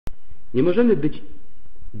Nie możemy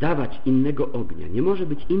dawać innego ognia. Nie może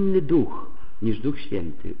być inny duch niż Duch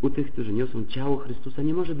Święty. U tych, którzy niosą ciało Chrystusa,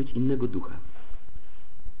 nie może być innego ducha.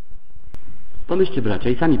 Pomyślcie, bracia,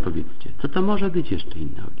 i sami powiedzcie, co to może być jeszcze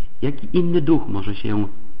inny ogień? Jaki inny duch może się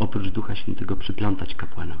oprócz Ducha Świętego przyplątać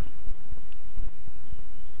kapłanowi?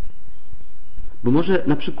 Bo może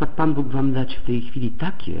na przykład Pan Bóg wam dać w tej chwili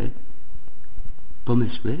takie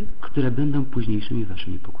pomysły, które będą późniejszymi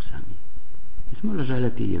waszymi pokusami. Więc może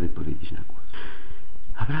lepiej je wypowiedzieć na głos.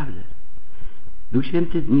 Naprawdę. Duch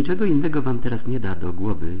Święty niczego innego wam teraz nie da do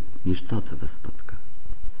głowy niż to, co was spotka.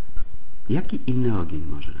 Jaki inny ogień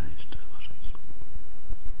może jeszcze złożyć?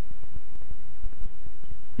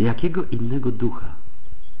 Jakiego innego ducha?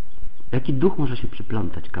 Jaki duch może się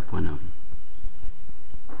przyplątać kapłanowi?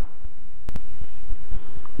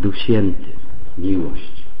 Duch Święty,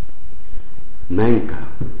 miłość, męka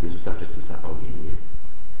Jezusa Chrystusa, ogień, nie?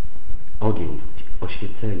 Ogień,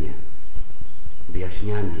 oświecenie,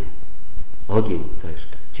 wyjaśnianie. Ogień to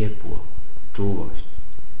jeszcze ciepło, czułość.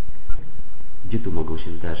 Gdzie tu mogą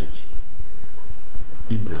się zdarzyć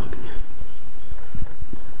inne ognie?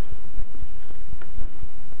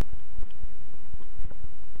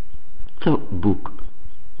 Co Bóg,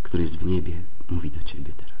 który jest w niebie, mówi do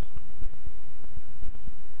ciebie teraz?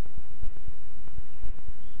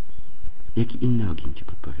 Jaki inny ogień ci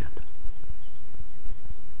podpowiada?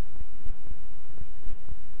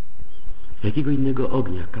 Jakiego innego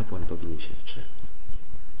ognia kapłan powinien się strzec?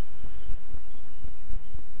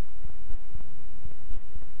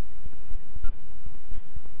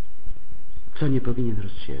 Co nie powinien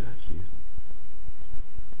rozsiewać, nie?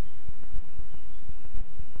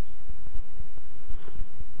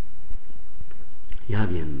 Ja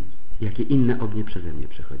wiem, jakie inne ognie przeze mnie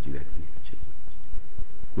przechodziły, jak wy chcecie.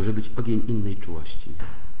 Może być ogień innej czułości.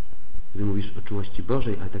 Ty mówisz o czułości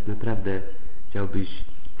Bożej, ale tak naprawdę chciałbyś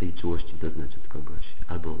tej czułości doznać od kogoś.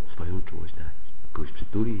 Albo swoją czułość dać. Kogoś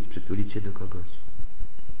przytulić się do kogoś.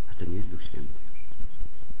 A to nie jest Duch Święty już.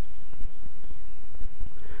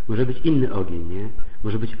 Może być inny ogień, nie?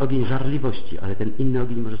 Może być ogień żarliwości, ale ten inny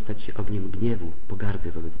ogień może stać się ogniem gniewu,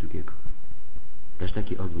 pogardy wobec drugiego. Też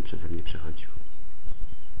taki ogień przeze mnie przechodził.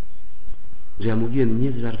 Że ja mówiłem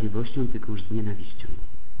nie z żarliwością, tylko już z nienawiścią.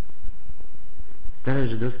 Stare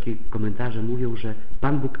żydowskie komentarze mówią, że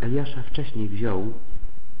Pan Bóg Eliasza wcześniej wziął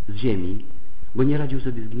z ziemi, bo nie radził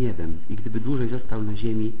sobie z gniewem i gdyby dłużej został na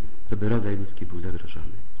ziemi, to by rodzaj ludzki był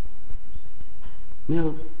zagrożony.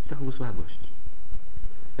 Miał taką słabość.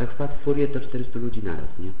 Jak wpadł w furię, to 400 ludzi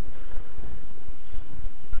naraz, nie?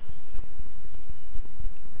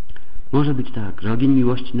 Może być tak, że ogień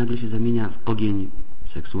miłości nagle się zamienia w ogień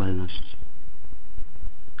seksualności.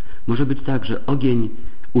 Może być tak, że ogień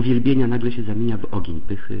uwielbienia nagle się zamienia w ogień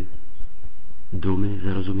pychy, dumy,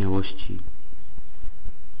 zarozumiałości.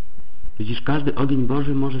 Widzisz, każdy ogień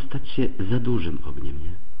Boży może stać się za dużym ogniem,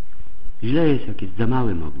 nie? Źle jest, jak jest za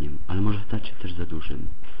małym ogniem, ale może stać się też za dużym.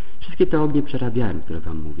 Wszystkie te ognie przerabiałem, które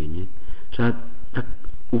wam mówię, nie? Trzeba tak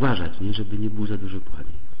uważać, nie? Żeby nie był za duży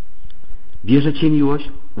płomień. Bierze cię miłość,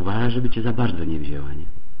 uważaj, żeby cię za bardzo nie wzięła, nie?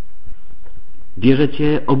 Bierze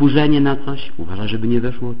cię oburzenie na coś, uważaj, żeby nie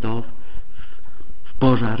weszło to w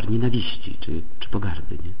pożar nienawiści czy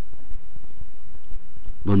pogardy, nie?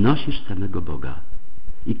 Bo nosisz samego Boga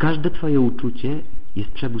i każde twoje uczucie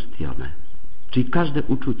jest przebóstwione. Czyli każde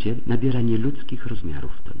uczucie nabiera nieludzkich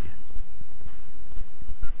rozmiarów w tobie.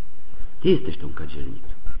 Ty jesteś tą kadzielnicą.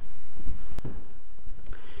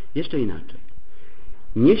 Jeszcze inaczej.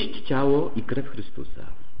 Nieść ciało i krew Chrystusa.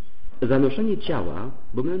 Zanoszenie ciała,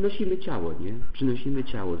 bo my nosimy ciało, nie? Przynosimy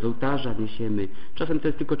ciało, z ołtarza niesiemy. Czasem to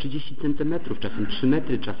jest tylko 30 centymetrów, czasem 3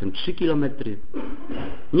 metry, czasem 3 kilometry.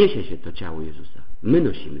 Niesie się to ciało Jezusa. My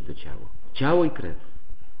nosimy to ciało. Ciało i krew.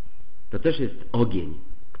 To też jest ogień,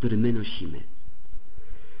 który my nosimy.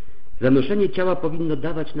 Zanoszenie ciała powinno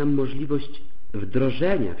dawać nam możliwość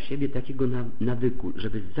wdrożenia w siebie takiego nawyku,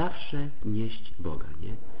 żeby zawsze nieść Boga,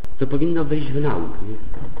 nie? To powinno wejść w nauk, nie?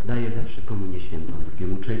 Daję zawsze komunię świętą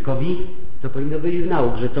drugiemu człowiekowi, to powinno wejść w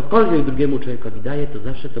nauk, że cokolwiek drugiemu człowiekowi daje, to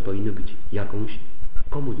zawsze to powinno być jakąś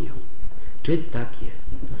komunią. Czy tak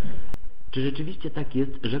jest? Czy rzeczywiście tak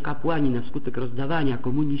jest, że kapłani na skutek rozdawania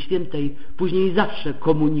komunii świętej później zawsze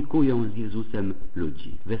komunikują z Jezusem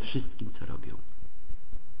ludzi we wszystkim, co robią?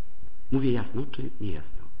 Mówię jasno, czy nie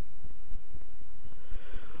jasno?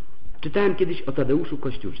 Czytałem kiedyś o Tadeuszu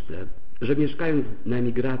Kościuszce, że mieszkając na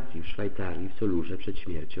emigracji w Szwajcarii, w Solurze przed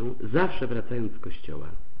śmiercią, zawsze wracając z kościoła,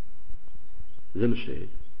 ze mszy,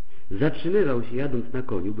 zatrzymywał się jadąc na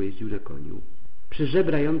koniu, bo jeździł na koniu, przy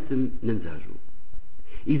żebrającym nędzarzu.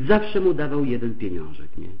 I zawsze mu dawał jeden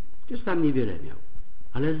pieniążek, nie? Przecież sam niewiele miał.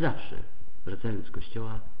 Ale zawsze, wracając z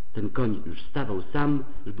kościoła, Ten koń już stawał sam,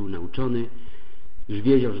 już był nauczony, już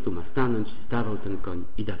wiedział, że tu ma stanąć, stawał ten koń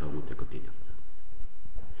i dawał mu tego pieniądza.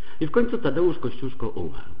 I w końcu Tadeusz Kościuszko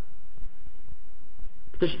umarł.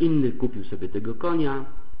 Ktoś inny kupił sobie tego konia,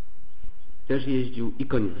 też jeździł i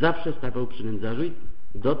koń zawsze stawał przy nędzarzu i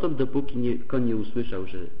dotąd, dopóki koń nie usłyszał,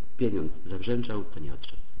 że pieniądz zawrzęczał, to nie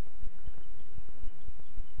odszedł.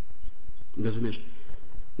 Rozumiesz?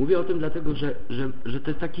 Mówię o tym dlatego, że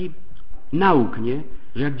to jest taki nauk, nie?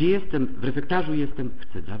 Że jak gdzie jestem, w refektarzu jestem,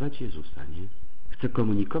 chcę dawać Jezusa, nie? Chcę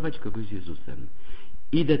komunikować kogoś z Jezusem.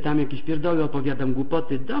 Idę tam, jakieś pierdoły, opowiadam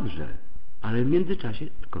głupoty, dobrze, ale w międzyczasie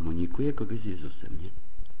komunikuję kogoś z Jezusem, nie?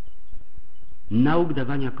 Nauk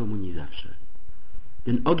dawania komunii zawsze.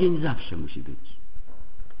 Ten ogień zawsze musi być.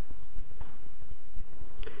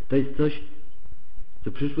 To jest coś,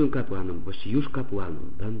 co przyszłym kapłanom, właściwie już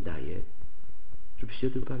kapłanom wam daję, żebyście o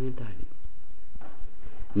tym pamiętali.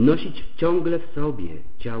 Nosić ciągle w sobie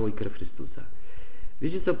ciało i krew Chrystusa.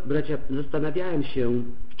 Wiecie co, bracia, zastanawiałem się,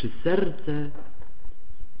 czy serce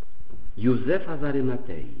Józefa z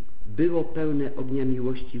Arymatei było pełne ognia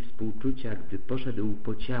miłości i współczucia, gdy poszedł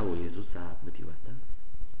po ciało Jezusa do Piłata.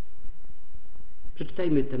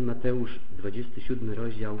 Przeczytajmy ten Mateusz, 27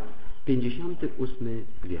 rozdział, 58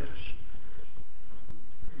 wiersz.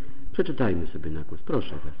 Przeczytajmy sobie na głos,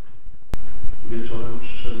 proszę was. Wieczorem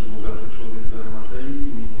przyszedł bogaty człowiek z Arymatei,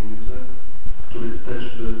 imieniem Józef, który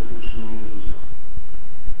też był uczniem Jezusa.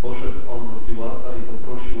 Poszedł on do Piłata i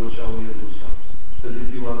poprosił o ciało Jezusa. Wtedy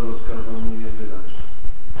Piłat rozkazał mu je wydać.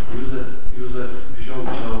 Józef wziął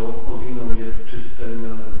ciało, owinął je w czyste,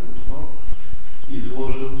 lniane płótno i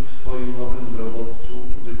złożył w swoim nowym grobowcu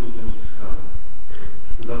wykutym w skale.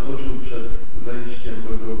 Zatoczył przed wejściem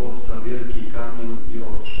do grobowca wielki kamień i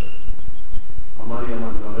odszedł. A Maria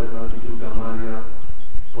Magdalena i druga Maria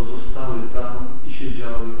pozostały tam i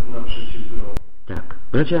siedziały naprzeciw grobu. Tak,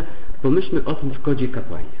 bracia, pomyślmy o tym w kodzie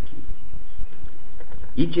kapłańskim.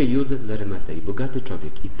 Idzie Józef z Arymatei, bogaty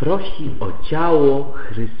człowiek, i prosi o ciało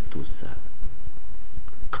Chrystusa.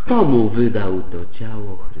 Kto mu wydał to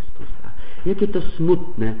ciało Chrystusa? Jakie to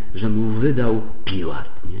smutne, że mu wydał Piłat,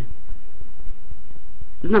 nie?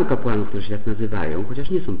 Znam kapłanów, którzy się tak nazywają, chociaż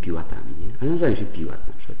nie są Piłatami, nie? Ale nazywają się Piłat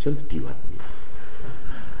na przykład, ksiądz Piłat, nie?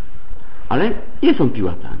 Ale nie są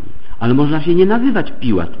Piłatami. Ale można się nie nazywać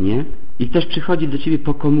Piłat, nie? I ktoś przychodzi do ciebie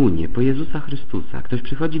po komunię, po Jezusa Chrystusa. Ktoś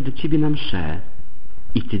przychodzi do ciebie na mszę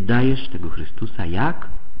i ty dajesz tego Chrystusa jak?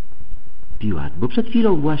 Piłat. Bo przed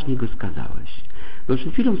chwilą właśnie go skazałeś. Bo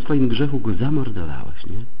przed chwilą w swoim grzechu go zamordowałeś,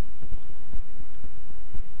 nie?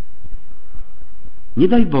 Nie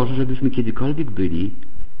daj Boże, żebyśmy kiedykolwiek byli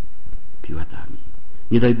Piłatami.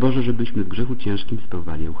 Nie daj Boże, żebyśmy w grzechu ciężkim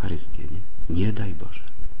sprawowali Eucharystię, nie? Nie daj Boże.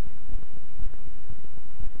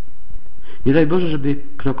 Nie daj Boże, żeby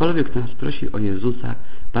ktokolwiek, kto nas prosi o Jezusa,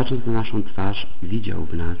 patrząc na naszą twarz, widział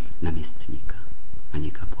w nas namiestnika, a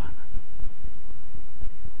nie kapłana.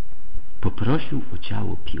 Poprosił o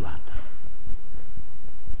ciało Piłata.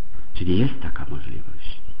 Czyli jest taka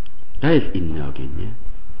możliwość. To jest inny ogień, nie?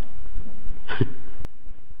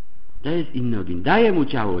 To jest inny ogień. Daje mu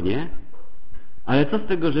ciało, nie? Ale co z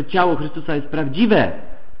tego, że ciało Chrystusa jest prawdziwe?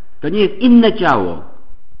 To nie jest inne ciało.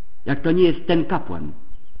 Jak to nie jest ten kapłan.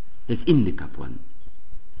 To jest inny kapłan.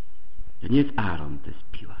 To nie jest Aaron, to jest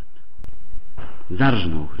Piłat.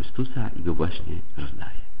 Zarżnął Chrystusa i go właśnie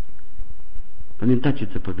rozdaje. Pamiętacie,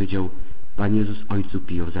 co powiedział Pan Jezus Ojcu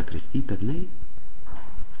Pio w zakrystii pewnej?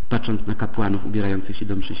 Patrząc na kapłanów ubierających się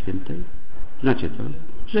do mszy świętej? Znacie co?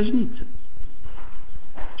 Rzeźnicy.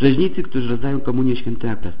 Rzeźnicy, którzy rozdają komunię świętą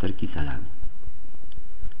jak plasterki salami.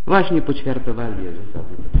 Właśnie poćwiartowali Jezusa.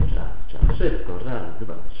 Czas. Wszystko, raz,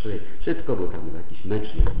 dwa, trzy. Wszystko, bo tam jakiś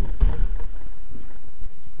mecz jest.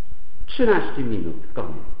 13 minut,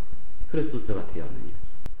 koniec. Chrystus załatwiony. Nie?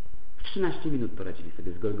 W 13 minut poradzili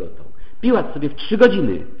sobie z Golgotą. Piłat sobie w 3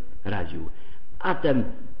 godziny radził. A ten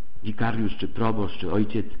wikariusz, czy proboszcz, czy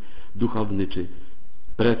ojciec duchowny, czy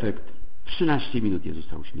prefekt w 13 minut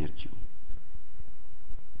Jezusa uśmiercił.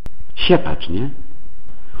 Siepacz, nie?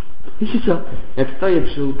 Wiecie co? Jak stoję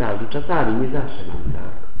przy ołtarzu, czasami, nie zawsze mam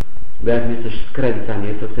tak. Bo jak mnie coś skręca,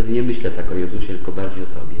 nie, to wtedy nie myślę tak o Jezusie, tylko bardziej o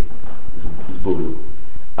sobie. Z bólu.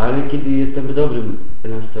 Ale kiedy jestem w dobrym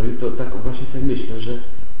nastroju, to tak właśnie sobie myślę, że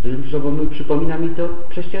przypomina mi to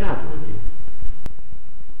prześcieradło, nie?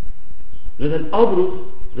 Że ten obrót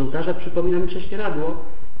z ołtarza przypomina mi prześcieradło.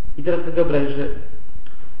 I teraz sobie wyobraź,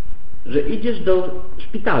 że idziesz do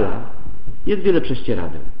szpitala, jest wiele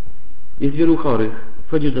prześcieradeł, jest wielu chorych,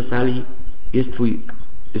 wchodzisz do sali, jest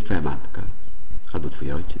twoja matka, albo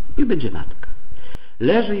twój ojciec, i będzie matka.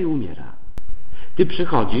 Leży i umiera. Ty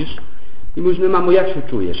przychodzisz, I mówisz, no mamo, jak się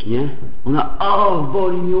czujesz, nie? Ona, o,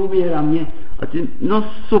 boli mnie, umieram, nie? A ty, no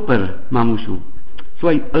super, mamusiu.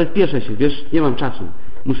 Słuchaj, ale spieszę się, wiesz, nie mam czasu.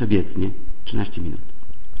 Muszę biec, nie? 13 minut.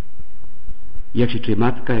 Jak się czuje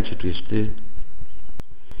matka, jak się czujesz ty?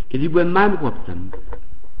 Kiedy byłem małym chłopcem,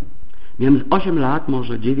 miałem z 8 lat,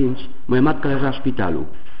 może 9, moja matka leżała w szpitalu.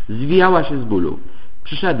 Zwijała się z bólu.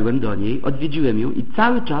 Przyszedłem do niej, odwiedziłem ją i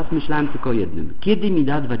cały czas myślałem tylko o jednym. Kiedy mi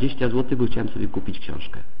da 20 zł, bo chciałem sobie kupić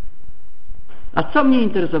książkę. A co mnie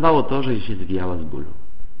interesowało to, że się zwijała z bólu.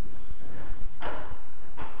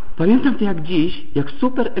 Pamiętam to jak dziś, jak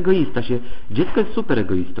super egoista się... Dziecko jest super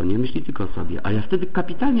egoistą, nie myśli tylko o sobie. A ja wtedy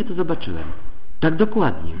kapitalnie to zobaczyłem. Tak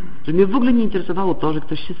dokładnie. Że mnie w ogóle nie interesowało to, że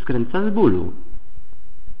ktoś się skręca z bólu.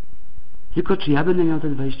 Tylko czy ja będę miał te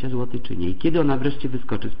 20 zł, czy nie. I kiedy ona wreszcie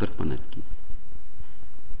wyskoczy z portmonetki.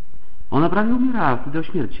 Ona prawie umierała, wtedy o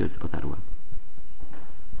śmierć się otarła.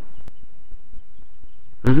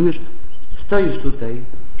 Rozumiesz? Stoisz tutaj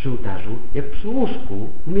przy ołtarzu, jak przy łóżku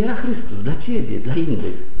umiera Chrystus dla ciebie, dla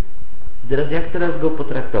innych. Teraz jak teraz go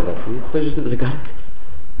potraktować? Nie? Spojrzysz na zegarek,